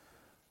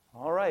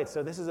right,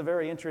 so this is a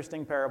very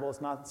interesting parable. It's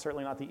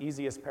certainly not the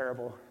easiest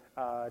parable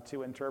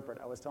to interpret.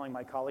 I was telling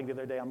my colleague the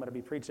other day I'm going to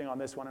be preaching on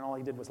this one, and all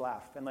he did was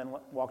laugh and then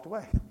walked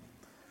away.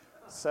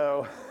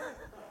 So,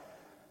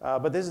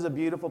 but this is a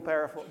beautiful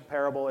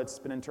parable. It's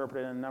been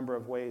interpreted in a number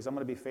of ways. I'm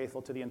going to be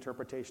faithful to the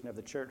interpretation of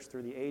the church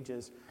through the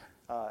ages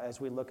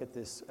as we look at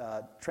this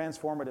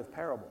transformative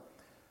parable.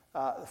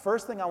 The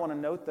first thing I want to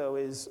note, though,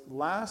 is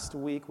last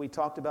week we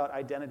talked about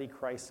identity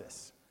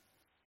crisis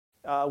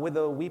with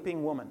a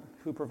weeping woman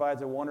who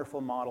provides a wonderful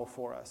model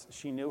for us.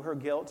 She knew her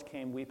guilt,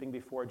 came weeping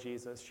before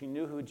Jesus. She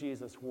knew who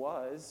Jesus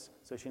was,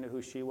 so she knew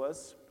who she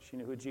was. She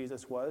knew who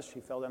Jesus was. She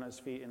fell down at his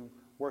feet in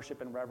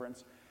worship and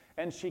reverence,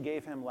 and she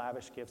gave him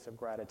lavish gifts of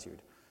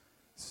gratitude.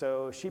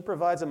 So she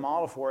provides a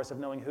model for us of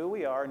knowing who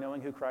we are,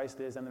 knowing who Christ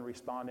is, and then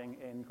responding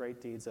in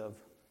great deeds of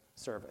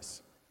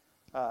service.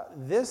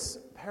 This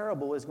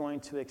parable is going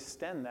to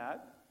extend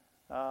that,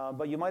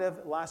 but you might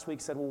have last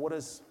week said, well, what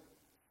does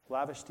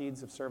lavish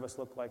deeds of service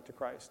look like to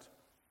Christ?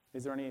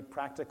 Is there any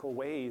practical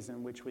ways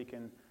in which we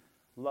can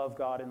love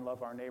God and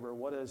love our neighbor?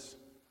 What does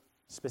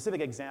specific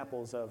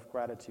examples of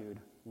gratitude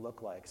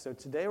look like? So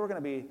today we're going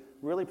to be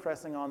really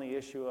pressing on the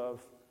issue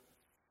of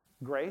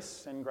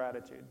grace and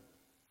gratitude.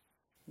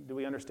 Do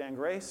we understand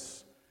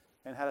grace?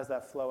 And how does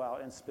that flow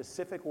out in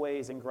specific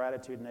ways in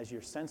gratitude? And as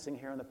you're sensing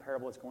here in the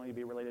parable, it's going to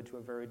be related to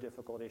a very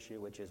difficult issue,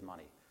 which is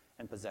money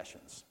and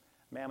possessions.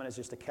 Mammon is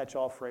just a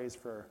catch-all phrase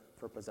for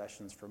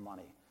possessions, for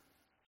money.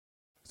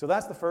 So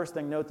that's the first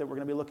thing. Note that we're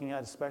going to be looking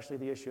at especially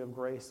the issue of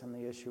grace and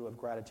the issue of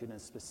gratitude in a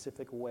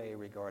specific way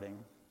regarding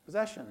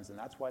possessions. And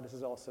that's why this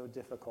is also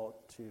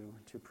difficult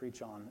to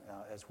preach on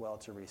as well,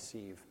 to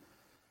receive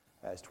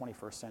as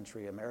 21st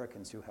century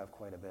Americans who have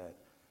quite a bit.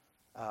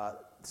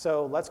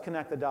 So let's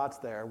connect the dots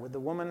there. With the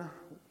woman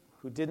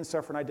who didn't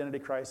suffer an identity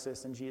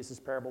crisis in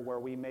Jesus' parable, where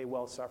we may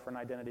well suffer an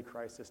identity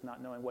crisis,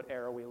 not knowing what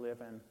era we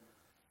live in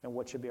and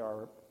what should be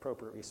our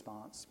appropriate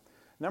response.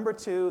 Number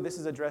two, this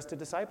is addressed to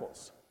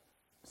disciples.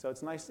 So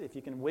it's nice if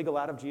you can wiggle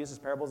out of Jesus'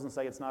 parables and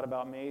say, it's not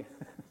about me,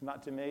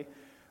 not to me.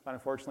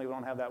 Unfortunately, we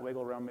don't have that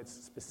wiggle room. It's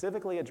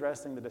specifically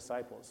addressing the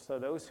disciples. So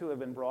those who have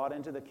been brought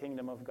into the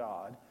kingdom of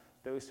God,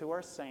 those who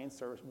are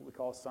saints, or what we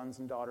call sons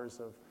and daughters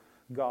of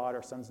God,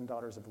 or sons and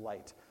daughters of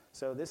light.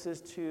 So this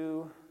is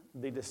to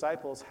the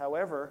disciples.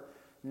 However,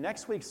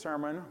 next week's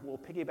sermon, we'll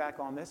piggyback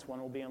on this one.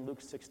 We'll be in Luke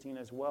 16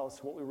 as well.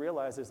 So what we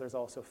realize is there's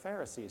also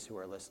Pharisees who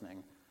are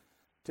listening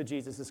to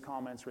Jesus'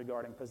 comments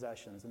regarding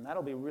possessions. And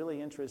that'll be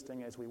really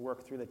interesting as we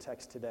work through the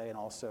text today and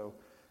also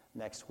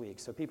next week.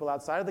 So people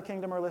outside of the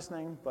kingdom are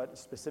listening, but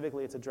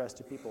specifically it's addressed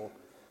to people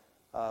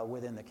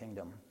within the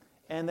kingdom.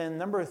 And then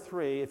number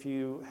three, if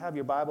you have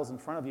your Bibles in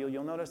front of you,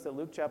 you'll notice that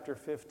Luke chapter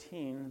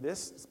 15,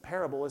 this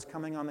parable is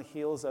coming on the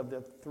heels of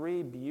the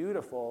three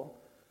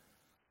beautiful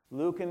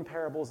Lucan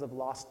parables of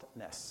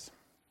lostness,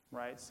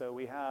 right? So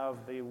we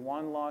have the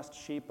one lost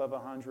sheep of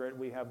 100,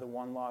 we have the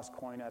one lost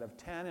coin out of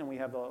 10, and we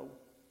have the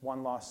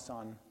one lost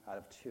son out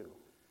of 2.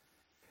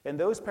 And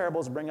those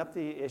parables bring up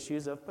the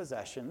issues of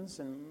possessions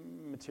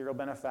and material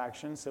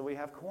benefaction. So we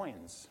have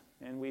coins,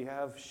 and we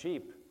have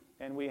sheep,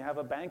 and we have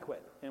a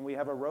banquet, and we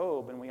have a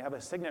robe, and we have a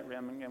signet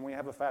ring, and we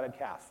have a fatted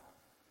calf.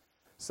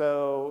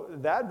 So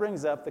that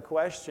brings up the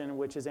question,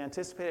 which is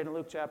anticipated in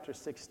Luke chapter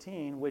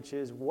 16, which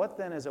is, what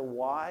then is a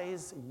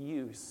wise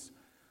use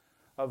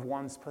of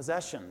one's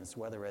possessions,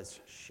 whether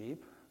it's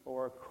sheep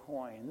or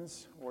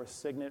coins or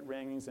signet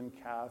rings and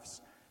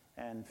calves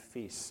and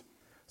feasts?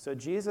 So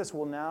Jesus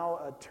will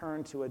now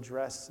turn to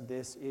address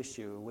this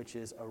issue, which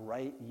is a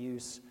right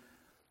use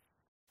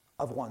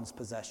of one's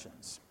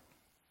possessions.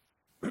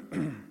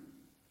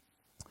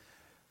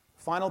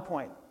 Final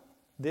point.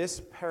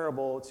 This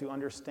parable, to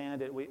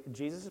understand it,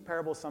 Jesus'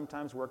 parables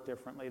sometimes work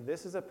differently.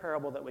 This is a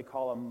parable that we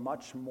call a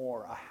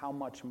how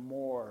much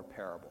more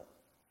parable.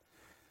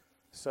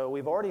 So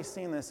we've already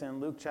seen this in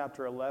Luke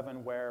chapter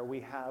 11, where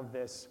we have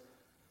this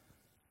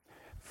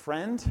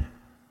friend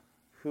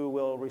who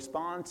will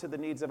respond to the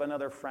needs of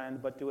another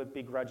friend, but do it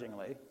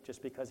begrudgingly,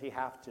 just because he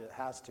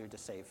has to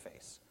save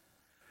face.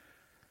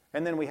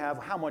 And then we have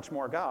how much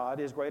more God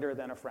is greater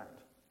than a friend.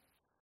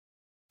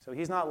 So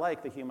he's not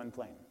like the human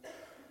plane.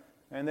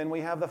 And then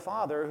we have the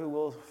father who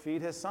will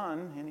feed his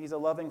son, and he's a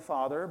loving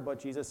father, but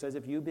Jesus says,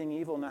 if you being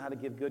evil know how to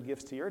give good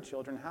gifts to your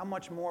children, how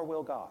much more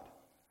will God?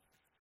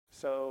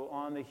 So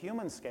on the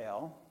human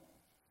scale,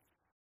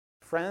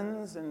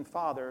 friends and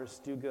fathers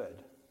do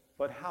good,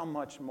 but how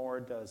much more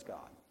does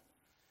God?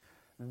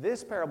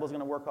 This parable is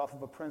going to work off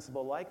of a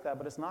principle like that,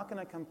 but it's not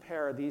going to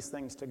compare these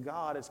things to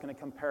God. It's going to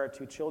compare it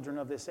to children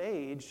of this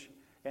age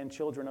and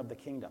children of the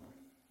kingdom.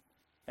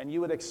 And you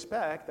would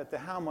expect that the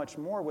how much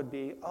more would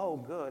be, oh,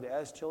 good,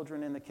 as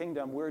children in the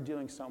kingdom, we're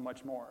doing so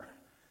much more.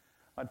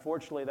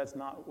 Unfortunately, that's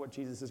not what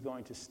Jesus is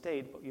going to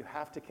state, but you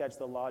have to catch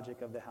the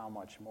logic of the how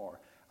much more.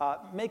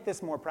 Make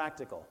this more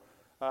practical,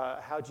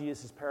 how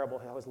Jesus' parable,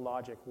 how his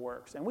logic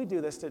works. And we do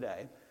this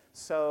today.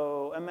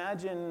 So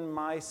imagine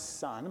my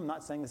son. I'm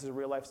not saying this is a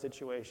real-life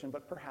situation,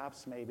 but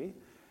perhaps, maybe.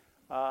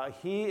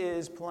 He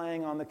is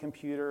playing on the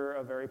computer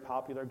a very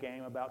popular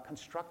game about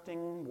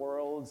constructing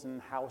worlds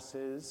and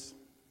houses.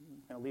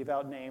 I'm going to leave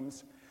out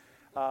names.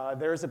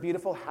 There's a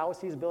beautiful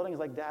house he's building. He's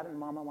like, Dad and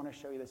Mom, I want to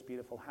show you this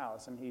beautiful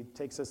house. And he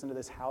takes us into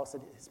this house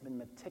that has been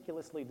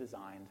meticulously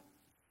designed,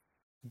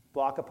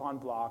 block upon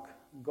block,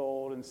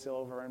 gold and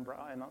silver and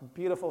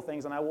beautiful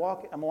things. And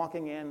I'm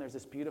walking in, there's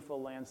this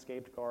beautiful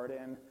landscaped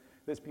garden,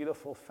 this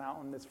beautiful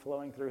fountain that's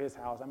flowing through his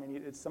house. I mean,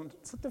 it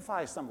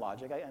defies some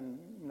logic and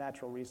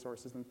natural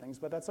resources and things,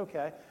 but that's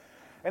okay.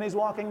 And he's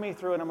walking me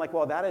through, and I'm like,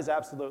 well, that is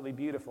absolutely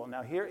beautiful.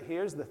 Now,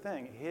 here's the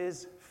thing.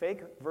 His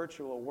fake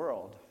virtual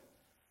world,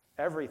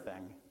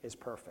 everything is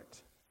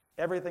perfect.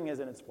 Everything is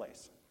in its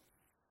place.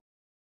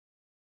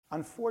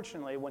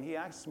 Unfortunately, when he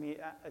asks me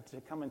to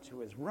come into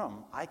his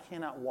room, I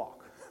cannot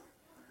walk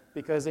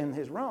because in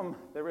his room,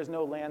 there is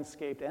no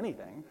landscaped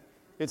anything.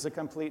 It's a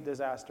complete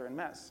disaster and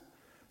mess.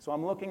 So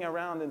I'm looking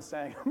around and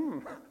saying,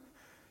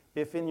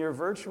 if in your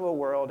virtual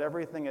world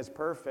everything is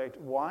perfect,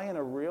 why in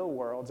a real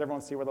world, does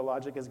everyone see where the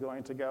logic is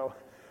going to go?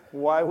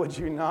 Why would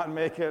you not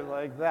make it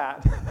like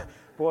that?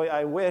 Boy,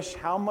 I wish,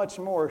 how much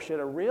more should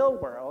a real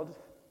world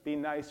be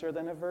nicer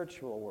than a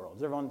virtual world?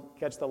 Does everyone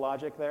catch the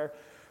logic there?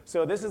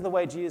 So this is the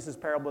way Jesus'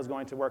 parable is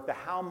going to work, the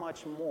how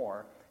much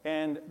more.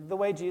 And the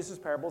way Jesus'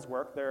 parables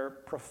work, they're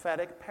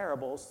prophetic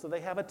parables, so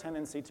they have a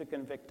tendency to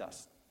convict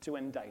us, to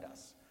indict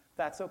us.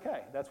 That's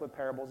okay. That's what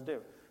parables do.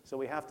 So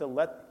we have to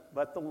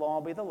let the law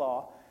be the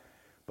law,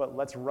 but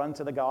let's run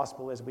to the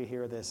gospel as we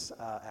hear this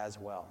as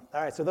well.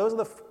 All right, so those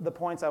are the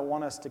points I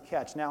want us to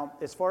catch. Now,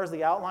 as far as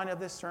the outline of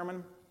this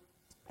sermon,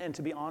 and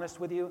to be honest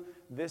with you,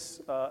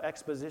 this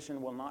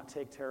exposition will not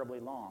take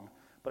terribly long,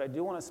 but I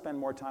do want to spend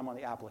more time on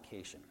the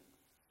application.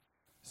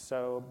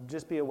 So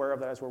just be aware of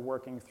that as we're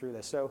working through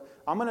this. So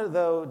I'm going to,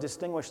 though,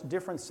 distinguish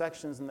different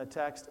sections in the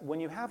text. When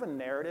you have a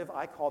narrative,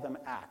 I call them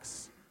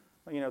acts.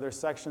 You know, there's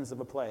sections of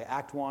a play,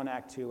 Act 1,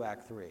 Act 2,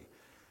 Act 3.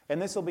 And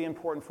this will be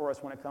important for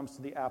us when it comes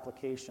to the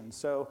application.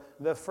 So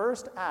the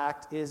first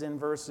act is in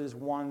verses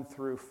 1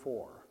 through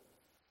 4.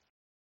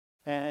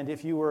 And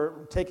if you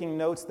were taking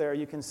notes there,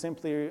 you can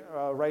simply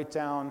write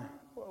down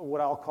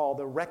what I'll call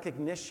the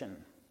recognition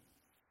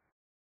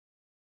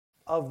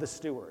of the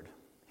steward.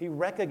 He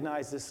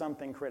recognizes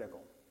something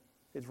critical.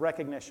 It's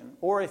recognition.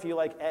 Or if you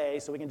like A,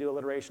 so we can do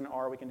alliteration,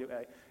 R, we can do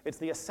A. It's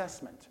the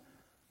assessment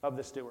of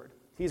the steward.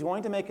 He's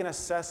going to make an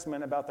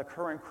assessment about the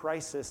current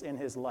crisis in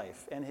his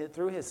life. And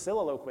through his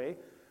soliloquy,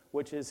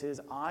 which is his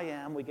I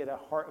am, we get a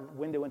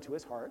window into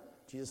his heart.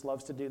 Jesus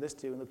loves to do this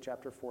too. In Luke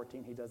chapter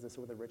 14, he does this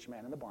with a rich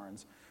man in the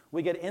barns.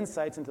 We get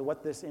insights into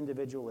what this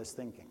individual is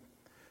thinking.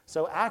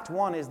 So Act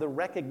 1 is the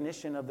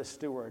recognition of the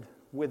steward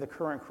with the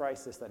current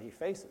crisis that he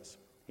faces.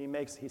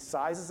 He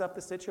sizes up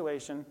the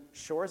situation,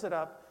 shores it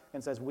up,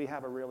 and says, we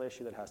have a real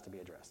issue that has to be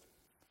addressed.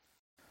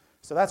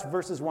 So that's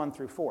verses 1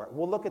 through 4.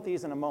 We'll look at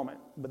these in a moment,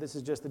 but this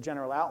is just the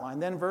general outline.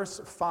 Then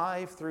verse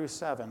 5 through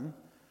 7,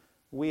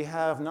 we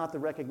have not the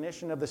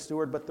recognition of the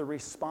steward, but the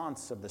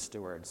response of the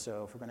steward.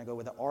 So if we're going to go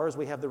with the R's,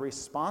 we have the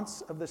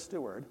response of the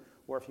steward,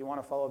 or if you want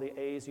to follow the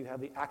A's, you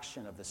have the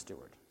action of the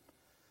steward,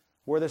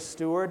 where the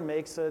steward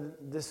makes a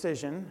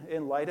decision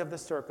in light of the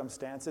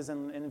circumstances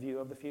and in view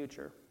of the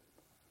future.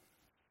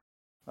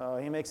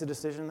 He makes a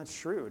decision that's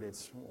shrewd,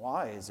 it's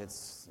wise, it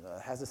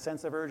has a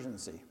sense of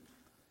urgency.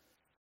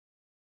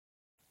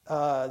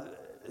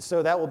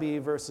 So that will be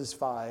verses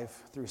 5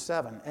 through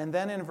 7. And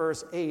then in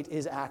verse 8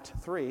 is Act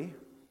 3,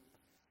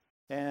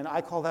 and I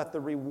call that the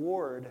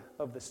reward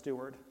of the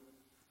steward,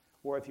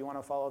 or if you want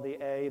to follow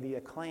the A, the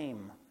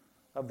acclaim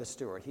of the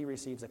steward. He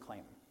receives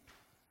acclaim.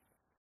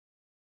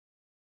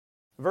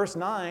 Verse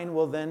 9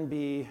 will then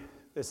be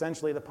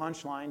essentially the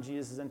punchline,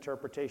 Jesus'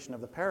 interpretation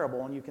of the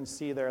parable, and you can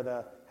see there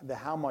the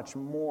how much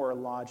more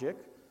logic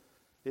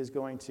is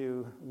going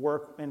to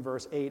work in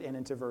verse 8 and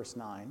into verse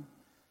 9.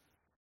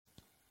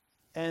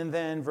 And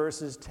then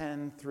verses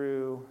 10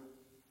 through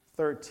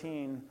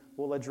 13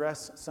 will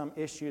address some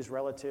issues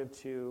relative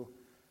to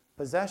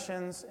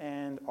possessions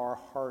and our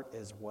heart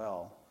as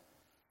well.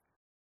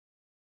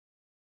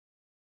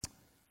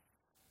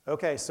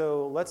 Okay,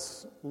 so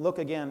let's look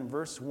again,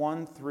 verse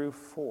 1 through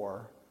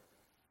 4.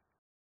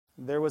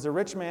 There was a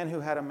rich man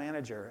who had a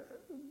manager.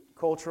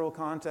 Cultural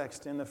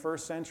context in the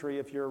first century,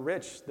 if you're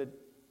rich, the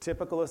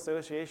typical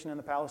association in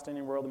the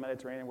Palestinian world, the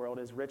Mediterranean world,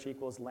 is rich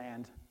equals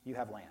land. You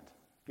have land.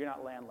 You're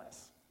not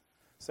landless.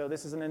 So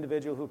this is an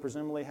individual who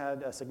presumably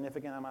had a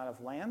significant amount of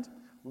land.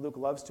 Luke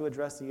loves to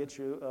address the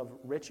issue of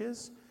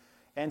riches.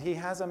 And he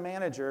has a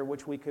manager,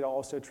 which we could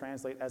also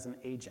translate as an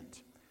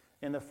agent.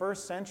 In the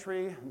first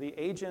century, the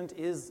agent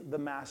is the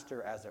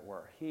master, as it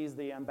were. He's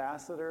the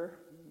ambassador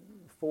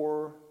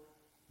for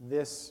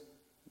this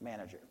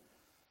manager.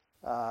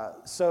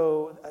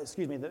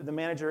 The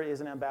manager is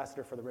an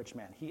ambassador for the rich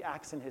man. He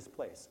acts in his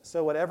place.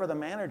 So whatever the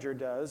manager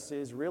does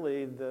is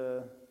really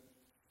the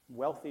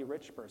wealthy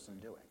rich person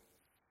doing.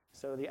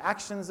 So the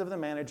actions of the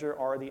manager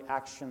are the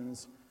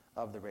actions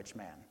of the rich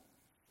man.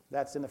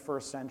 That's in the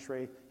first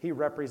century. He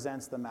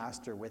represents the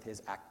master with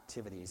his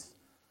activities.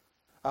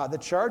 The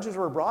charges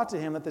were brought to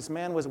him that this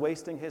man was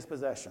wasting his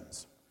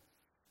possessions.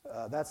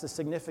 That's a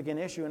significant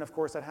issue, and of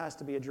course that has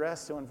to be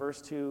addressed. So in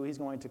verse 2,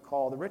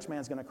 the rich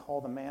man's going to call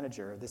the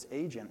manager, this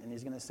agent, and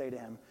he's going to say to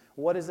him,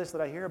 what is this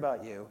that I hear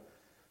about you?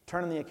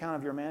 Turn on the account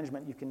of your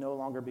management, you can no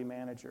longer be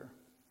manager.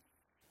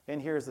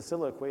 And here's the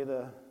soliloquy.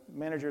 The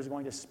manager is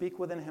going to speak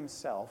within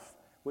himself,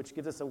 which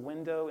gives us a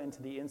window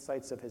into the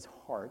insights of his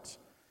heart.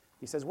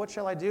 He says, what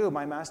shall I do?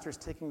 My master's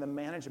taking the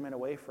management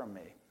away from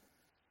me.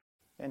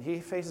 And he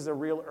faces a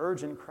real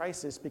urgent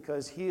crisis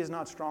because he is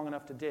not strong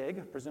enough to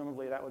dig.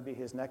 Presumably that would be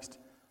his next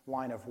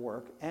line of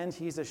work. And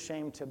he's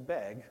ashamed to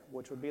beg,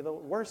 which would be the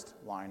worst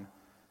line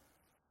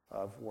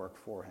of work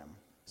for him.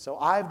 So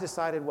I've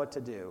decided what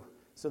to do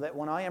so that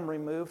when I am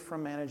removed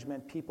from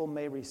management, people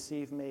may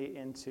receive me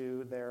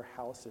into their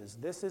houses.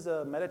 This is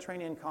a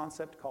Mediterranean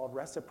concept called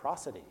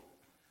reciprocity.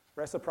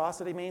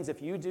 Reciprocity means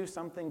if you do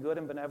something good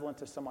and benevolent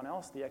to someone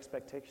else, the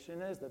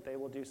expectation is that they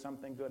will do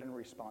something good in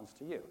response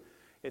to you.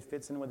 It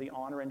fits in with the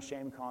honor and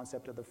shame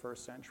concept of the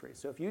first century.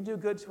 So if you do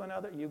good to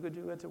another, you could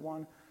do good to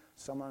one,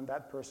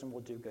 that person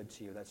will do good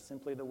to you. That's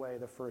simply the way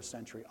the first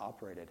century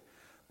operated.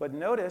 But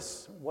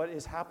notice what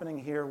is happening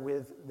here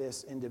with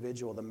this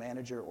individual, the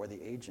manager or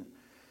the agent.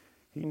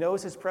 He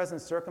knows his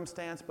present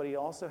circumstance, but he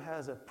also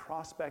has a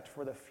prospect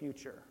for the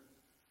future.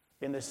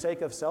 In the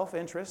sake of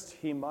self-interest,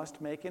 he must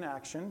make an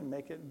action,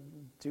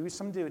 do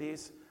some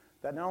duties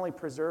that not only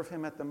preserve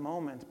him at the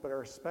moment, but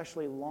are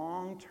especially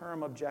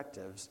long-term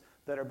objectives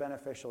that are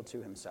beneficial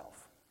to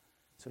himself.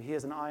 So he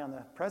has an eye on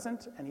the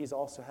present, and he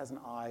also has an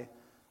eye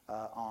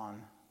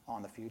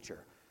on the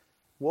future.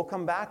 We'll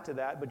come back to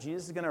that, but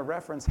Jesus is going to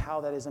reference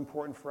how that is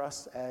important for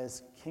us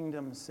as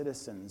kingdom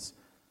citizens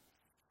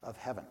of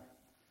heaven.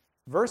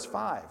 Verse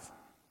 5.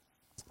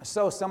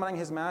 So summoning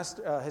his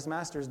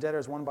master's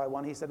debtors one by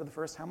one, he said to the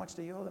first, how much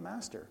do you owe the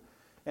master?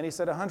 And he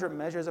said 100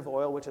 measures of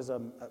oil,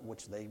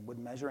 which they would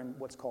measure in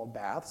what's called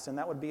baths, and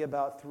that would be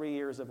about 3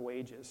 years of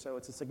wages. So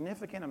it's a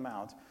significant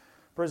amount.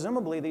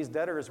 Presumably, these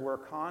debtors were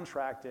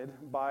contracted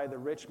by the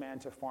rich man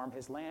to farm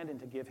his land and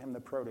to give him the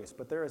produce.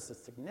 But there is a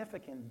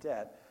significant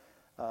debt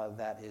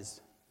that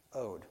is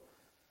owed.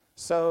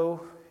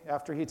 So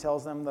after he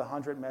tells them the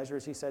 100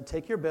 measures, he said,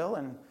 take your bill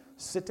and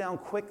sit down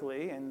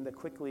quickly. And the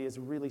quickly is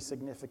really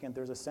significant.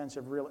 There's a sense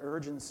of real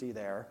urgency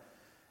there.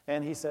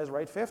 And he says,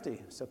 write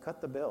 50. So cut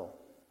the bill.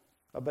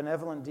 A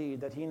benevolent deed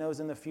that he knows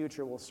in the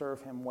future will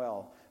serve him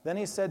well. Then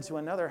he said to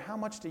another, how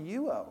much do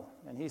you owe?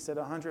 And he said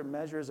 100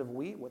 measures of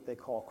wheat, what they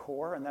call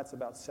core, and that's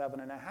about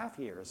 7.5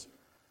 years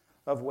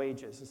of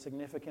wages, a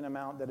significant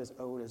amount that is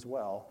owed as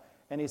well.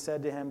 And he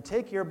said to him,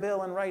 take your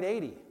bill and write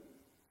 80.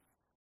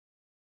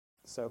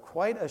 So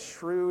quite a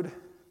shrewd,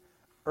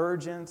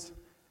 urgent,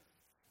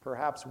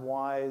 perhaps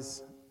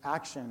wise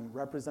action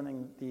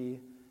representing the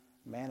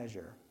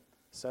manager.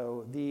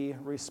 So the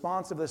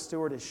response of the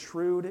steward is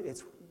shrewd,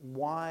 it's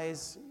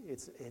wise,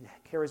 it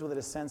carries with it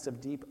a sense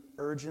of deep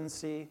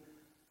urgency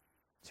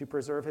to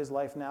preserve his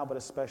life now, but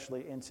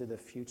especially into the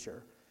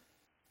future.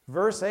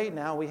 Verse 8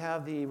 now, we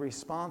have the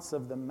response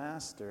of the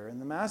master. And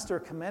the master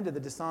commended the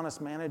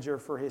dishonest manager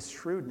for his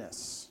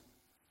shrewdness.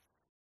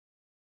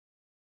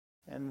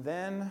 And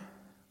then,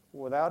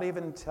 without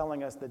even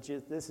telling us that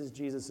this is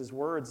Jesus'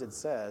 words, it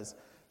says,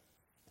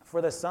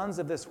 for the sons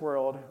of this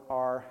world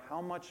are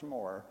how much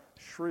more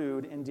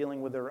shrewd in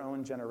dealing with their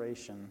own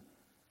generation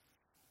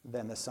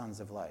than the sons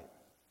of light.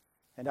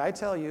 And I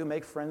tell you,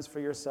 make friends for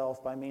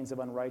yourself by means of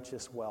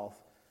unrighteous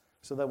wealth,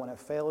 so that when it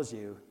fails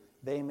you,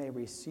 they may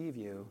receive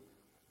you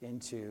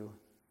into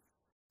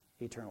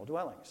eternal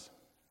dwellings.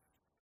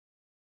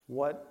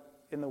 What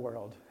in the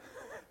world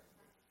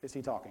is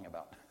he talking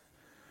about?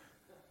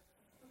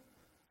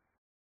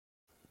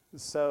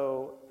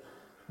 So,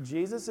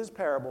 Jesus'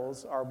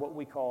 parables are what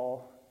we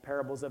call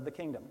parables of the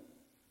kingdom.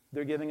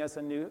 They're giving us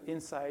a new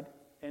insight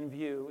and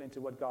view into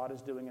what God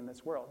is doing in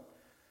this world.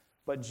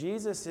 But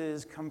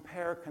Jesus'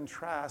 compare,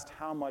 contrast,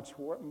 how much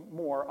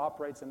more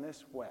operates in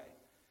this way.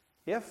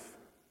 If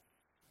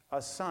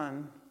a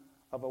son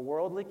of a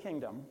worldly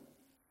kingdom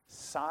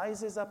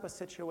sizes up a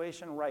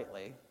situation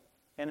rightly,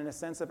 and in a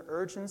sense of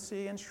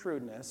urgency and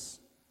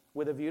shrewdness,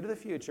 with a view to the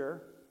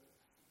future,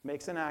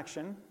 makes an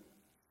action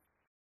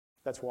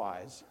that's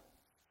wise,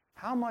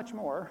 how much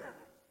more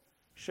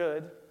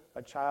should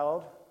a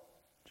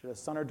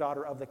son or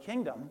daughter of the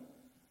kingdom,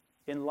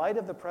 in light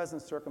of the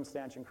present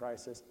circumstance and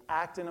crisis,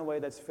 act in a way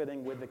that's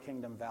fitting with the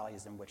kingdom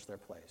values in which they're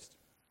placed?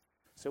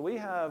 So we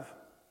have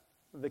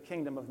the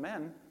kingdom of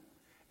men,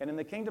 and in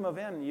the kingdom of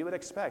men, you would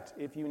expect,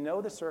 if you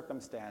know the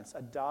circumstance,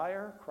 a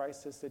dire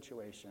crisis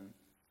situation,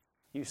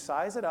 you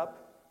size it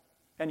up,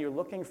 and you're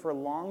looking for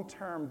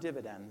long-term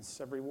dividends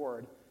of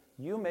reward,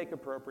 you make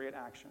appropriate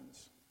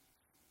actions.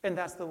 And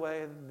that's the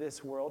way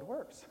this world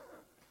works.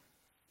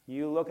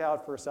 You look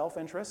out for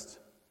self-interest,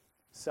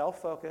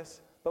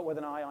 self-focus, but with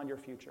an eye on your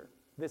future.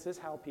 This is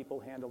how people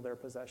handle their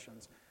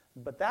possessions.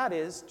 But that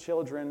is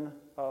children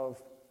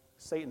of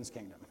Satan's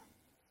kingdom.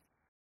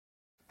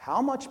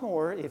 How much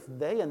more if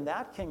they in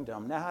that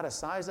kingdom know how to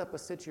size up a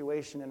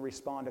situation and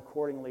respond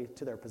accordingly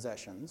to their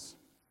possessions,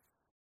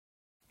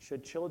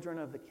 should children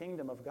of the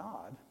kingdom of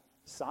God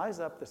size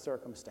up the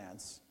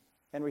circumstance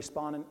and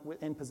respond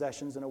in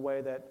possessions in a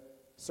way that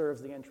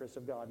serves the interests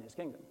of God and his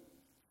kingdom?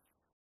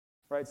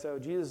 Right, so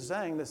Jesus is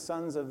saying the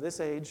sons of this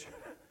age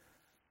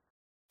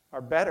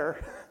are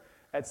better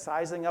at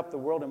sizing up the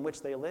world in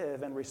which they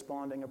live and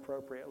responding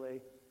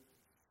appropriately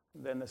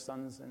than the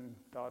sons and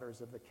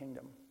daughters of the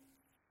kingdom.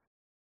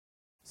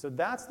 So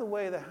that's the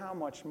way the how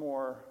much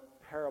more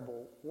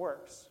parable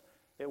works.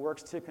 It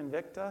works to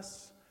convict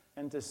us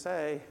and to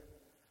say,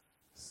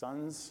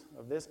 sons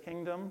of this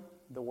kingdom,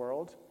 the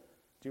world,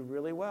 do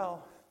really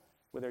well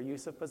with their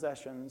use of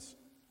possessions.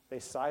 They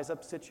size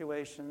up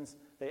situations.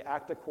 They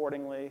act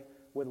accordingly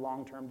with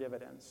long-term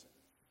dividends.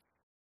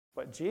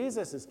 But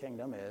Jesus'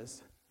 kingdom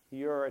is,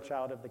 you're a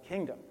child of the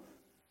kingdom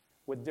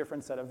with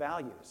different set of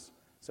values.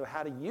 So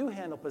how do you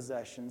handle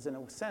possessions in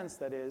a sense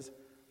that is,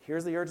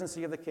 here's the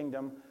urgency of the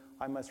kingdom,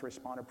 I must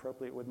respond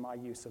appropriately with my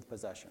use of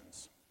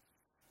possessions.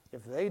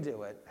 If they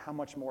do it, how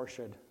much more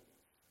should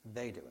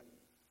they do it?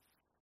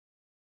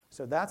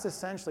 So that's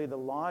essentially the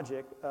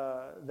logic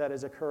that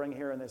is occurring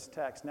here in this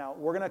text. Now,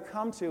 we're going to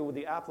come to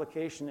the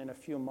application in a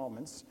few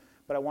moments,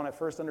 but I want to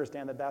first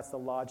understand that that's the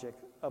logic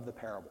of the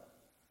parable.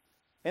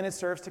 And it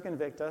serves to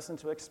convict us and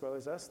to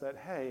expose us that,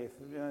 hey,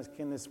 if,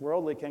 in this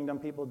worldly kingdom,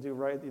 people do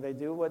right, they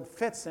do what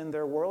fits in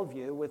their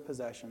worldview with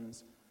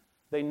possessions.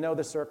 They know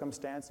the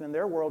circumstance, and in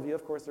their worldview,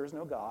 of course, there's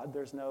no God,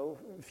 there's no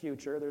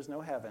future, there's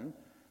no heaven,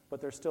 but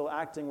they're still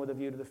acting with a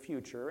view to the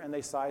future, and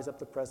they size up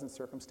the present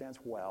circumstance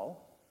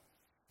well.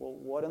 Well,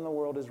 what in the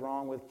world is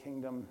wrong with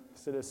kingdom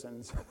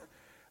citizens?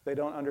 They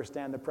don't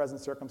understand the present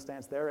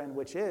circumstance they're in,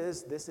 which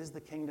is, this is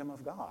the kingdom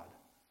of God,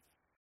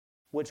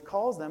 which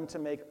calls them to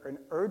make an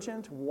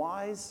urgent,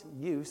 wise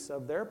use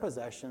of their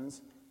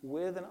possessions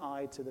with an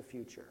eye to the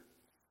future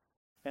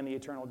and the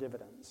eternal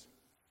dividends.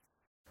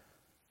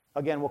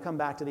 Again, we'll come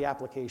back to the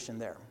application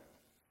there.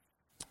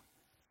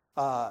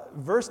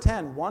 Verse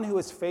 10, one who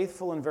is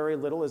faithful in very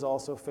little is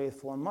also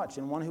faithful in much,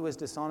 and one who is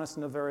dishonest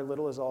in a very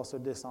little is also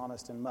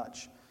dishonest in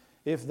much.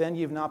 If then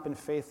you've not been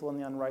faithful in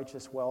the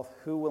unrighteous wealth,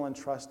 who will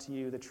entrust to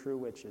you the true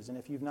riches? And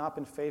if you've not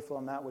been faithful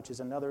in that which is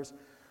another's,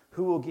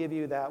 who will give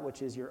you that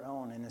which is your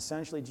own? And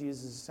essentially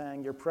Jesus is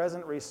saying your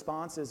present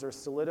responses are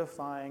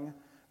solidifying,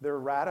 they're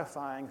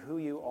ratifying who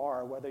you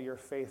are, whether you're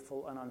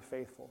faithful and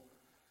unfaithful.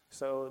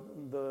 So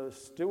the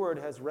steward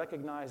has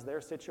recognized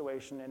their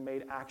situation and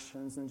made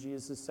actions, and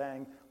Jesus is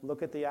saying,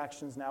 look at the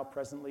actions now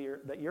presently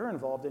that you're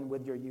involved in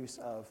with your use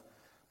of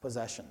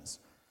possessions.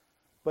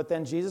 But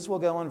then Jesus will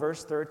go in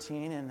verse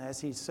 13, and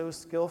as he so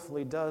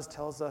skillfully does,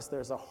 tells us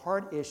there's a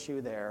heart issue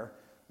there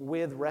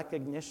with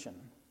recognition.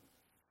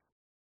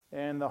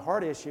 And the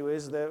heart issue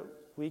is that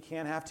we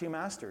can't have two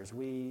masters.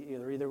 We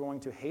are either going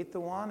to hate the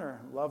one or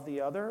love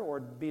the other, or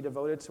be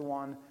devoted to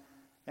one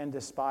and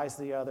despise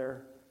the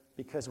other,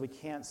 because we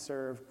can't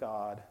serve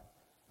God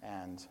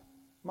and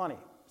money.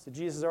 So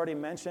Jesus already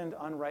mentioned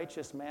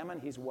unrighteous mammon.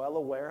 He's well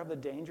aware of the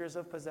dangers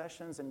of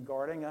possessions and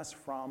guarding us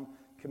from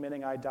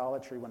committing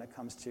idolatry when it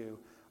comes to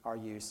our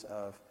use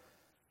of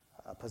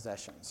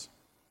possessions.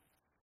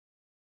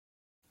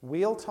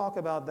 We'll talk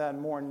about that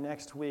more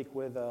next week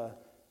with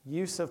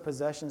use of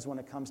possessions when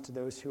it comes to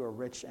those who are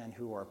rich and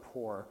who are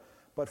poor.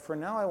 But for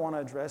now, I want to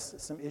address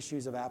some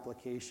issues of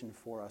application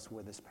for us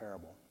with this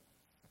parable.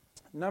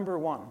 Number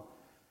one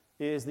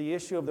is the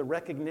issue of the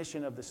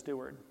recognition of the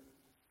steward.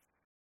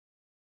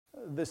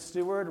 The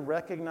steward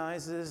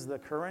recognizes the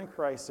current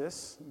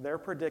crisis, their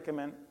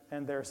predicament,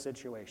 and their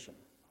situation.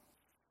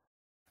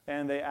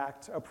 And they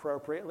act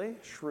appropriately,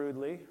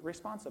 shrewdly,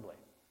 responsibly.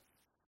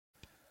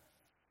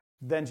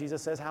 Then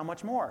Jesus says, how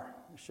much more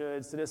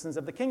should citizens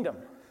of the kingdom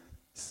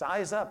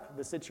size up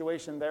the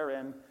situation they're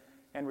in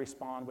and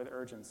respond with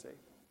urgency?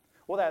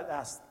 Well, that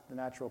asks the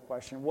natural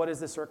question, what is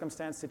the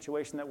circumstance,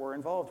 situation that we're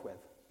involved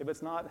with? If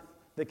it's not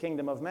the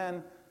kingdom of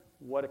men,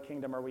 what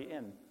kingdom are we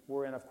in?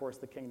 We're in, of course,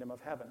 the kingdom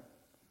of heaven.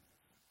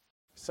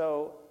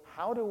 So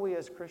how do we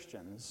as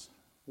Christians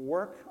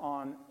work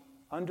on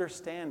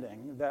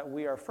understanding that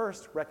we are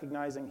first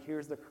recognizing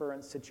here's the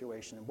current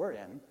situation we're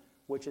in,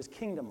 which is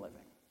kingdom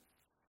living?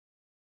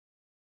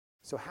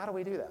 So how do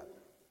we do that?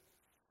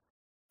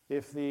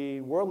 If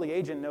the worldly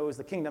agent knows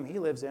the kingdom he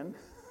lives in,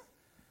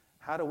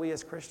 how do we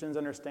as Christians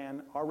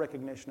understand our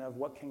recognition of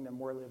what kingdom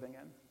we're living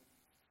in?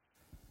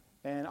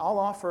 And I'll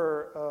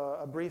offer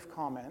a brief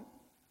comment.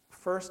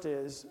 First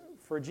is,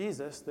 for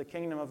Jesus, the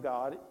kingdom of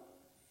God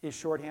is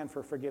shorthand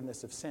for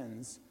forgiveness of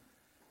sins,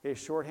 is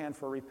shorthand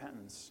for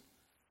repentance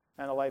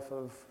and a life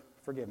of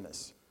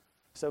forgiveness.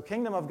 So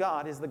kingdom of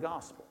God is the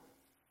gospel.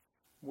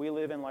 We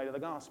live in light of the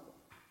gospel.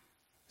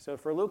 So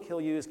for Luke,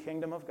 he'll use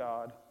kingdom of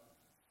God,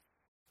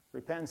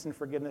 repentance and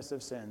forgiveness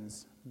of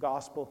sins,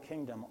 gospel,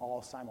 kingdom,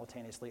 all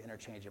simultaneously,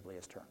 interchangeably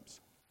as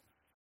terms.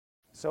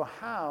 So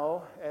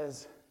how,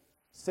 as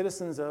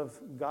citizens of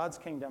God's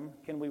kingdom,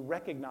 can we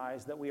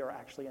recognize that we are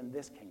actually in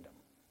this kingdom?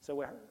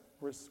 So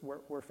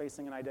we're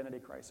facing an identity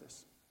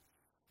crisis.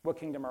 What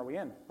kingdom are we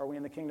in? Are we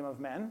in the kingdom of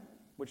men,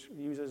 which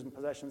uses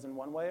possessions in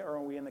one way, or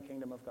are we in the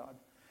kingdom of God?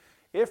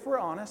 If we're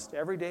honest,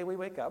 every day we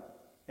wake up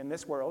in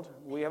this world,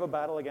 we have a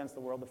battle against the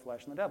world, the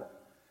flesh, and the devil.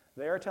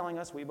 They are telling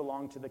us we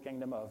belong to the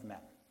kingdom of men.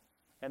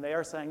 And they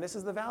are saying this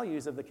is the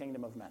values of the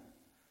kingdom of men.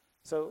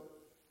 So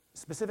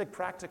specific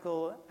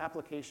practical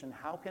application,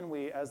 how can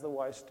we, as the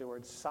wise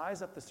stewards,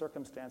 size up the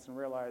circumstance and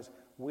realize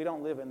we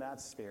don't live in that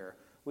sphere,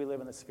 we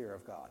live in the sphere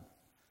of God.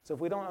 So if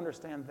we don't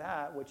understand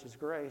that, which is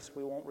grace,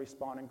 we won't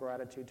respond in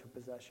gratitude to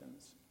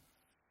possessions.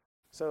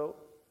 So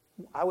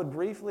I would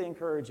briefly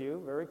encourage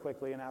you, very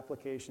quickly in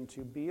application,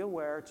 to be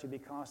aware, to be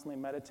constantly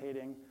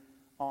meditating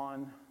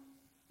on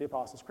the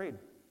Apostles' Creed,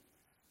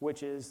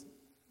 which is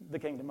the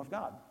kingdom of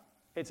God.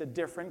 It's a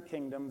different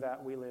kingdom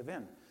that we live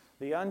in.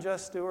 The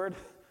unjust steward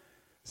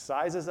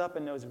sizes up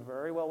and knows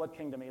very well what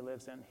kingdom he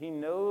lives in. He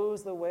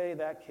knows the way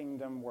that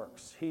kingdom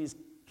works. He's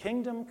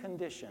kingdom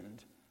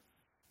conditioned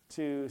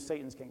to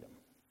Satan's kingdom.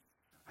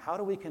 How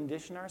do we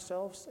condition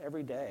ourselves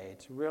every day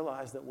to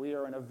realize that we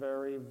are in a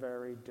very,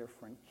 very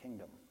different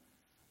kingdom?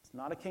 It's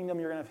not a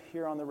kingdom you're going to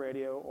hear on the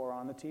radio or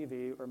on the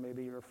TV, or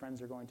maybe your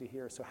friends are going to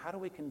hear. So how do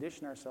we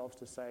condition ourselves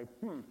to say,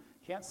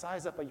 can't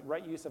size up a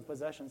right use of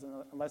possessions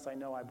unless I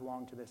know I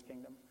belong to this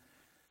kingdom?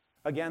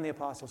 Again, the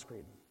Apostles'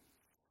 Creed.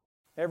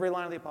 Every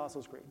line of the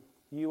Apostles' Creed.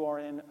 You are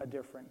in a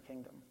different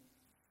kingdom.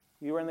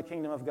 You are in the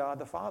kingdom of God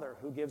the Father,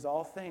 who gives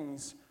all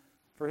things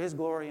for his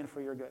glory and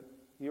for your good.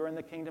 You are in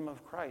the kingdom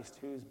of Christ,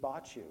 who's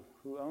bought you,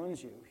 who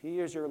owns you. He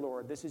is your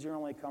Lord. This is your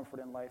only comfort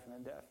in life and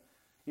in death.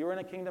 You are in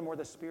a kingdom where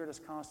the Spirit is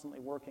constantly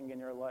working in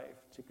your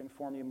life to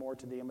conform you more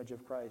to the image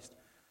of Christ,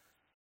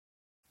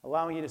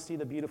 allowing you to see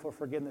the beautiful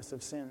forgiveness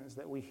of sins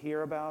that we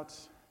hear about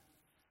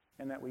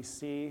and that we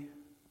see.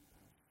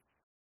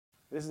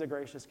 This is a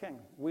gracious king.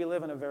 We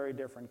live in a very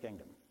different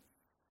kingdom.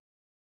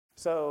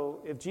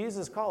 So if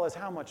Jesus' call is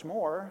how much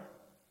more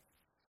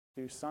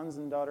do sons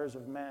and daughters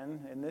of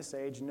men in this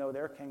age know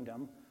their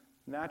kingdom,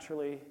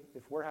 naturally,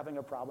 if we're having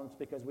a problem, it's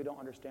because we don't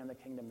understand the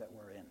kingdom that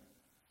we're in,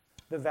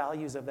 the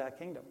values of that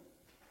kingdom.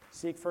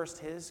 Seek first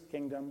his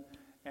kingdom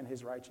and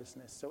his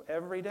righteousness. So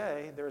every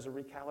day, there's a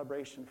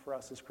recalibration for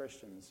us as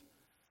Christians.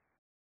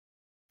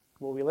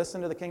 Will we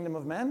listen to the kingdom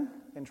of men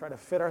and try to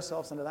fit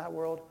ourselves into that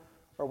world,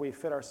 or we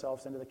fit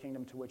ourselves into the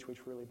kingdom to which we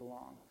truly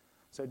belong?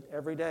 So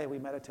every day we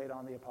meditate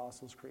on the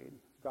Apostles' Creed.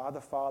 God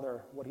the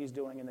Father, what he's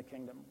doing in the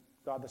kingdom.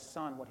 God the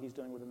Son, what he's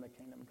doing within the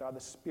kingdom. God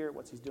the Spirit,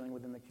 what he's doing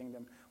within the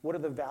kingdom. What are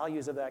the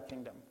values of that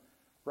kingdom?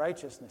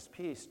 Righteousness,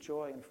 peace,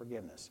 joy, and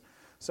forgiveness.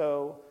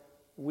 So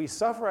we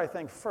suffer, I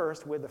think,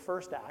 first with the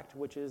first act,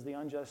 which is the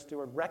unjust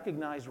steward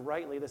recognized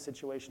rightly the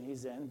situation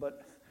he's in,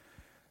 but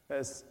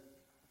as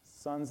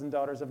sons and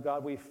daughters of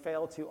God, we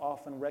fail to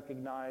often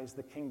recognize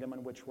the kingdom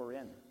in which we're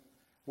in,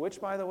 which,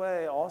 by the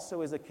way,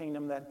 also is a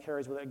kingdom that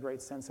carries with it a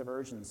great sense of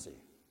urgency.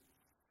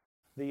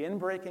 The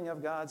inbreaking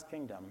of God's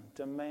kingdom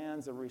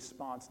demands a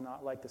response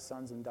not like the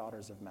sons and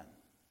daughters of men.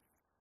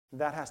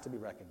 That has to be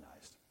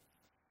recognized.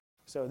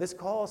 So this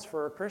calls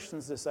for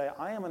Christians to say,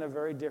 I am in a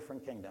very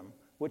different kingdom,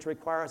 which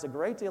requires a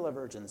great deal of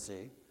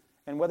urgency,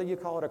 and whether you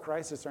call it a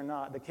crisis or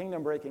not, the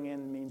kingdom breaking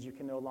in means you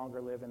can no longer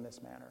live in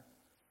this manner.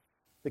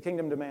 The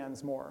kingdom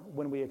demands more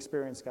when we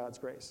experience God's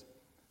grace.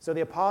 So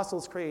the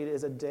Apostles' Creed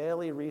is a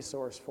daily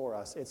resource for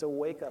us. It's a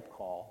wake-up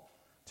call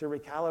to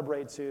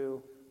recalibrate,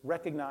 to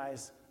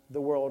recognize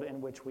the world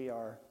in which we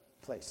are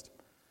placed.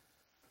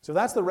 So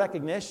that's the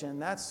recognition.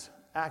 That's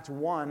Act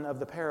 1 of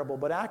the parable.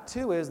 But Act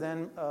 2 is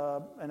then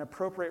an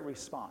appropriate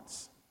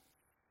response.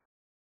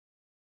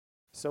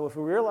 So if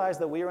we realize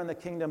that we are in the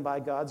kingdom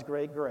by God's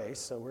great grace,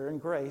 so we're in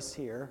grace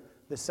here,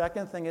 the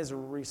second thing is a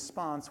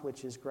response,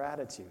 which is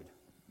gratitude.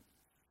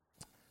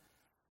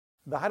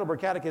 The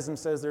Heidelberg Catechism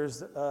says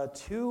there's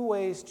 2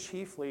 ways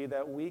chiefly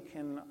that we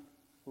can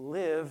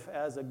live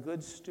as a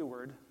good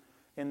steward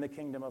in the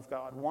kingdom of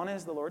God. One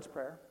is the Lord's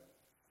Prayer,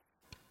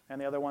 and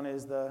the other one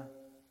is the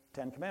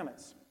 10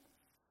 Commandments.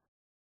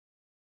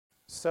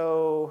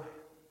 So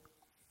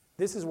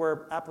this is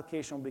where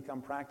application will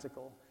become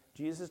practical.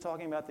 Jesus is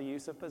talking about the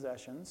use of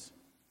possessions.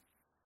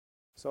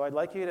 So I'd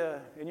like you to,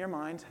 in your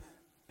mind,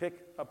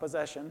 pick a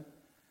possession.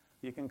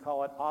 You can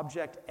call it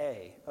object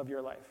A of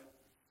your life.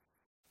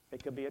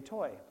 It could be a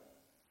toy.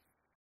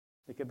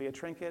 It could be a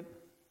trinket.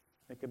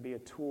 It could be a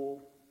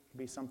tool. It could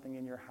be something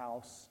in your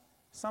house.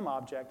 Some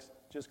object,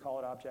 just call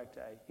it object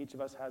A. Each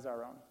of us has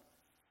our own.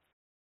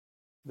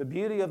 The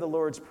beauty of the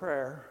Lord's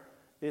Prayer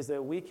is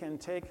that we can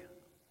take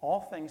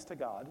all things to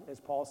God, as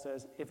Paul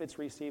says, if it's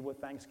received with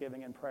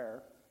thanksgiving and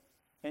prayer,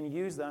 and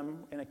use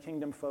them in a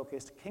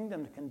kingdom-focused,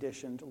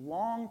 kingdom-conditioned,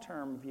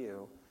 long-term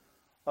view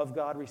of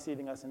God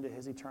receiving us into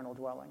his eternal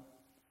dwelling.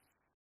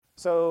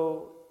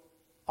 So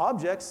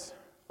objects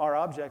are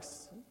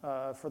objects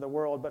for the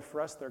world, but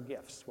for us they're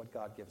gifts, what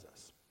God gives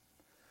us.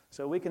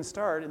 So we can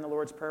start in the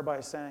Lord's Prayer by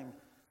saying,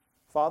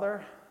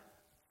 Father,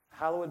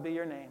 hallowed be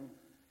your name,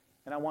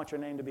 and I want your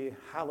name to be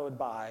hallowed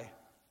by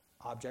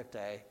object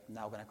A. I'm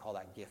now going to call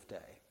that gift A,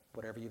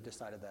 whatever you've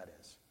decided that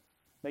is.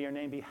 May your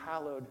name be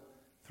hallowed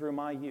through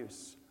my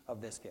use of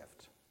this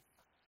gift.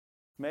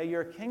 May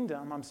your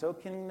kingdom, I'm so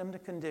kingdom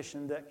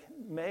conditioned that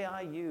may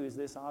I use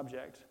this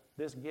object,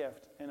 this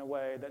gift, in a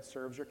way that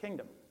serves your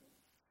kingdom.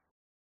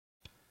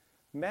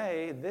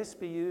 May this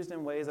be used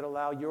in ways that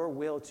allow your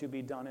will to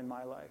be done in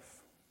my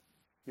life,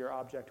 your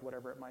object,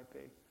 whatever it might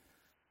be.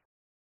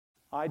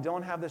 I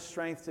don't have the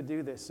strength to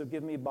do this, so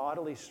give me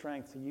bodily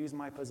strength to use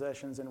my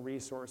possessions and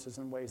resources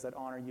in ways that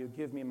honor you.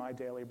 Give me my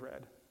daily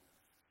bread.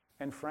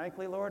 And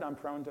frankly, Lord, I'm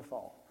prone to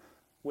fall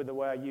with the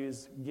way I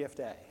use gift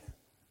A.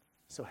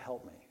 So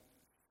help me.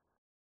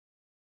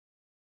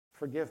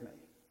 Forgive me.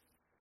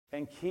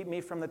 And keep me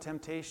from the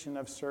temptation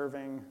of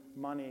serving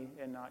money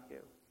and not you.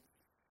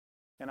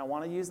 And I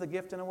want to use the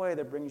gift in a way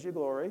that brings you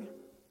glory,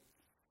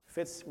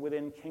 fits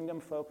within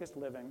kingdom-focused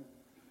living,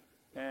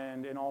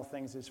 and in all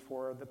things is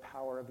for the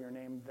power of your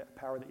name, the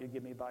power that you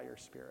give me by your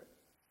Spirit.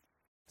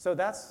 So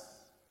that's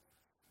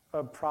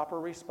a proper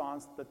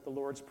response that the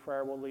Lord's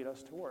Prayer will lead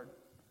us toward.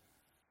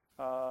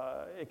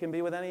 It can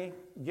be with any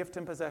gift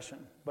and possession,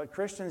 but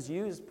Christians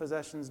use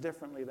possessions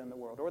differently than the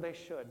world, or they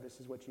should. This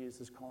is what Jesus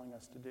is calling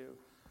us to do.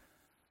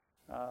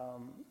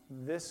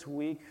 This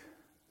week,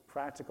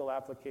 practical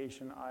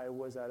application, I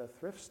was at a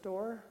thrift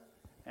store,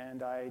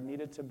 and I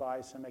needed to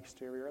buy some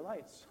exterior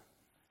lights.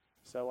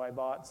 So I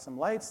bought some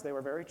lights. They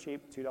were very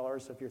cheap,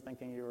 $2 if you're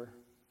thinking you were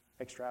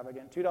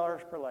extravagant.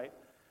 $2 per light.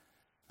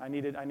 I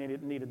needed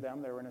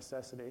them. They were a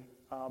necessity.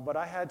 But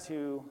I had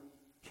to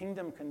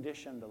kingdom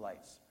condition the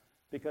lights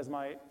because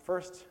my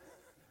first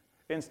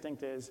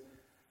instinct is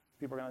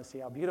people are going to see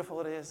how beautiful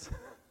it is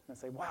and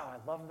say, wow,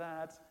 I love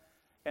that.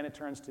 And it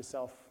turns to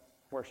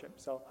self-worship,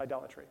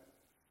 idolatry.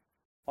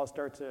 I'll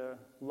start to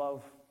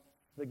love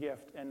the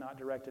gift and not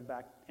direct it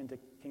back into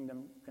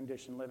kingdom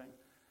conditioned living.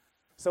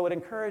 So I would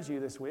encourage you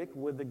this week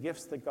with the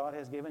gifts that God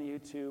has given you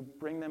to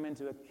bring them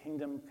into a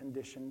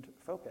kingdom-conditioned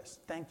focus.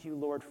 Thank you,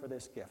 Lord, for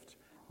this gift.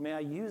 May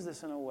I use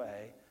this in a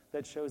way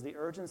that shows the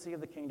urgency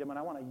of the kingdom, and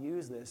I want to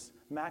use this,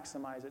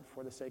 maximize it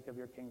for the sake of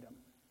your kingdom.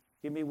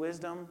 Give me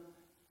wisdom.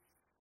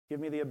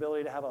 Give me the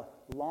ability to have a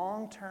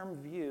long-term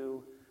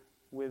view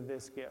with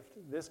this gift.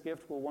 This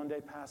gift will one day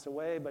pass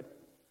away, but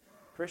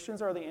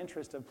Christians are the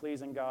interest of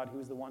pleasing God,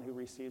 who's the one who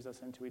receives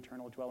us into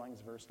eternal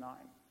dwellings, verse 9.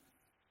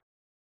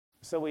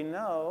 So we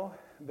know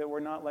that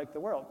we're not like the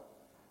world.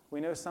 We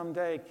know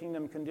someday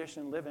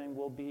kingdom-conditioned living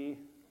will be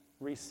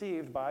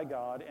received by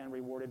God and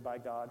rewarded by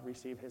God,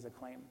 receive his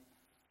acclaim.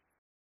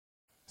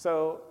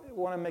 So I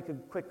want to make a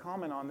quick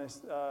comment on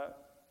this.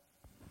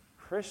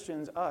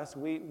 Christians,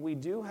 we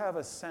do have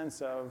a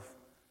sense of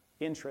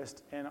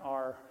interest in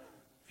our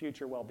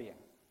future well-being,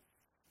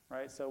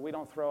 right? So we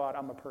don't throw out,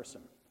 I'm a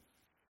person.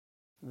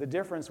 The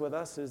difference with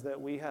us is that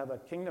we have a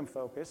kingdom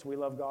focus. We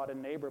love God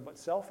and neighbor, but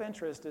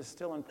self-interest is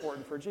still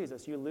important for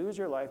Jesus. You lose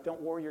your life,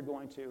 don't worry, you're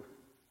going to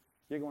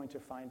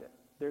find it.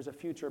 There's a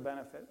future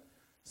benefit.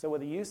 So with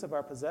the use of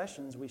our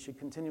possessions, we should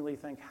continually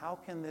think, how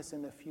can this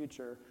in the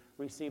future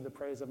receive the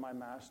praise of my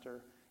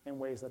master in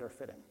ways that are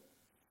fitting?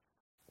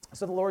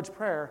 So the Lord's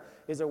Prayer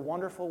is a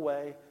wonderful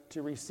way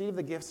to receive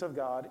the gifts of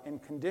God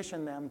and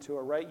condition them to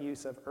a right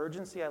use of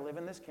urgency. I live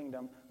in this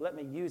kingdom. Let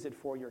me use it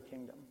for your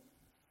kingdom.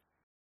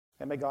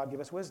 And may God give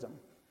us wisdom.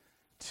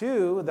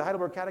 2, the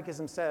Heidelberg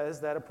Catechism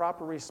says that a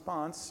proper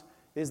response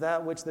is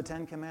that which the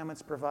Ten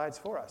Commandments provides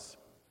for us.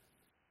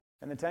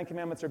 And the Ten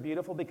Commandments are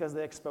beautiful because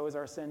they expose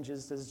our sin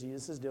just as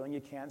Jesus is doing.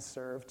 You can't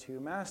serve two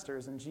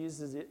masters. And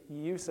Jesus'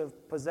 use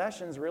of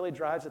possessions really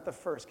drives at the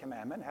first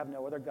commandment, have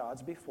no other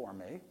gods before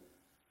me.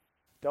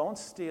 Don't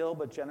steal,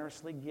 but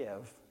generously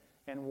give,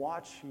 and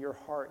watch your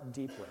heart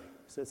deeply.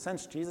 So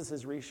since Jesus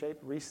is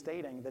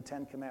restating the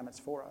Ten Commandments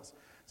for us.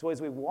 So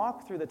as we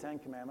walk through the Ten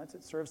Commandments,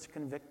 it serves to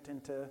convict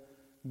and to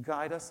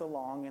guide us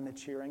along in the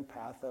cheering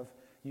path of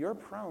you're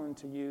prone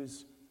to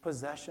use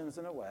possessions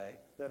in a way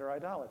that are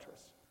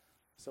idolatrous.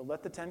 So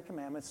let the Ten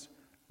Commandments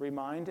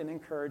remind and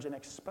encourage and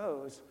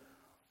expose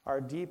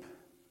our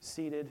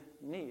deep-seated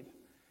need.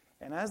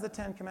 And as the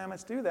Ten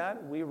Commandments do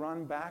that, we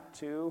run back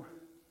to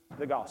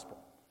the gospel,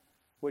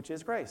 which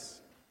is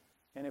grace.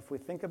 And if we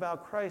think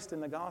about Christ in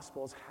the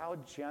Gospels, how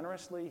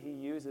generously he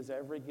uses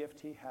every gift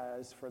he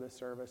has for the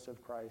service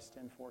of Christ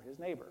and for his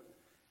neighbor.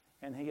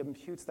 And he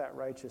imputes that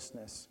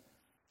righteousness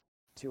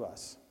to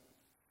us.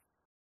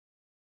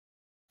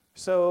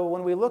 So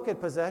when we look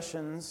at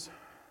possessions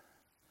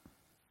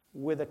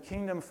with a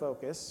kingdom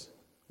focus,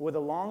 with a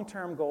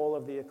long-term goal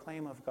of the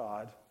acclaim of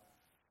God,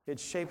 it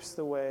shapes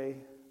the way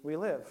we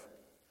live.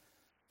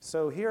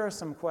 So here are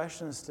some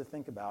questions to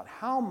think about.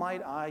 How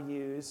might I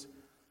use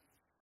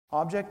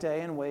Object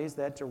A in ways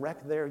that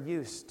direct their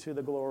use to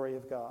the glory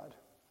of God?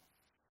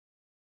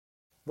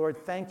 Lord,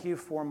 thank you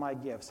for my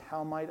gifts.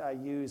 How might I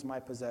use my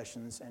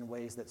possessions in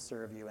ways that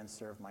serve you and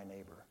serve my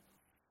neighbor?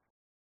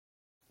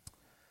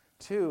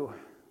 2,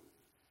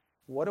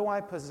 what do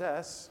I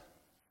possess?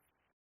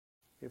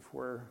 If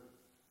we're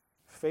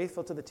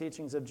faithful to the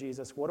teachings of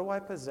Jesus, what do I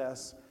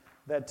possess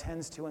that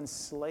tends to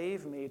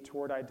enslave me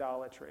toward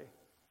idolatry?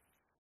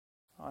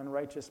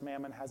 Unrighteous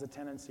mammon has a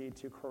tendency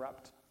to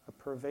corrupt, a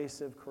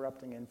pervasive,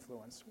 corrupting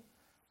influence.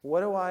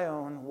 What do I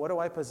own? What do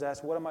I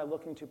possess? What am I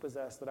looking to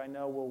possess that I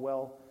know will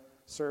well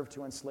serve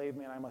to enslave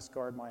me and I must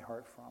guard my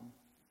heart from?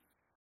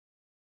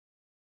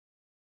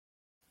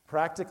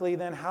 Practically,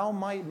 then, how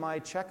might my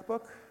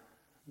checkbook,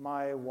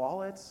 my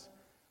wallet,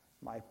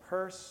 my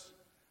purse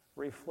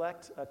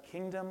reflect a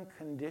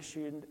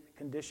kingdom-conditioned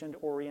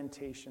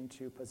orientation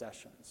to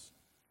possessions?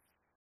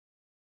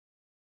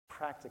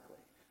 practically?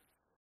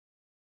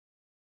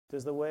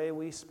 Does the way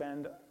we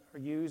spend or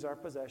use our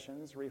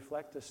possessions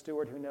reflect a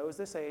steward who knows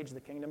this age, the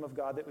kingdom of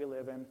God that we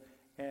live in,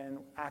 and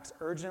acts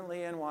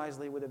urgently and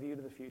wisely with a view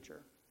to the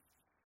future?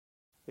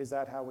 Is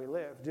that how we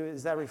live?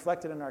 Is that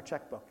reflected in our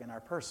checkbook, in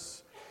our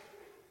purse,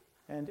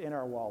 and in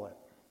our wallet?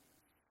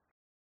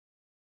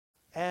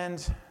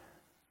 And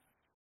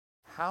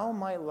how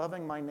might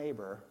loving my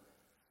neighbor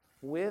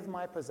with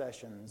my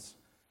possessions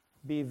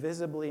be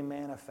visibly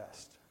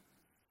manifest?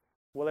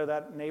 Whether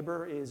that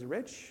neighbor is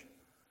rich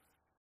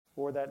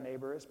or that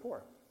neighbor is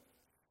poor.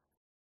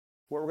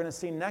 What we're going to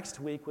see next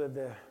week with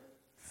the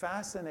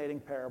fascinating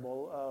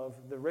parable of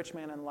the rich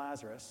man and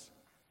Lazarus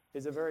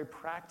is a very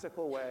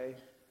practical way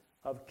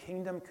of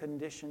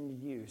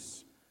kingdom-conditioned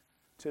use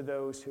to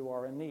those who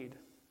are in need.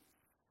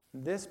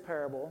 This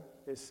parable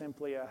is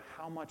simply a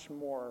how much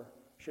more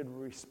should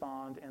we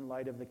respond in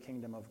light of the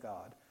kingdom of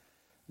God.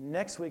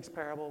 Next week's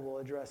parable will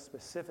address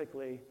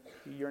specifically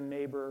your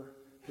neighbor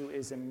who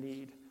is in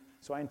need.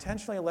 So I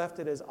intentionally left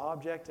it as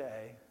Object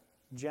A,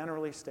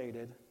 generally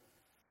stated,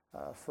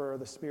 for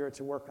the Spirit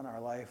to work in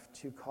our life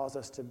to cause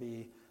us to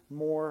be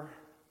more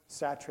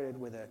saturated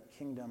with a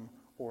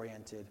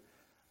kingdom-oriented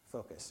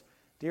focus.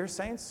 Dear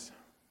saints,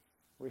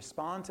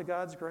 respond to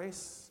God's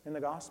grace in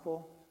the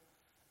gospel.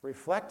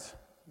 Reflect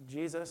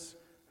Jesus,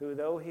 who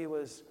though he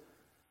was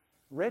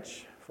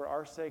rich, for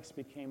our sakes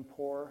became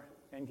poor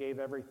and gave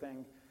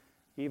everything,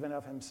 even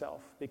of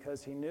himself,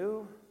 because he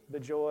knew the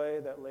joy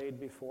that laid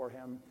before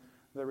him,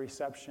 the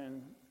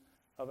reception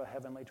of a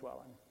heavenly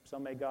dwelling. So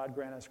may God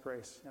grant us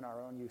grace in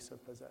our own use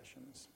of possessions.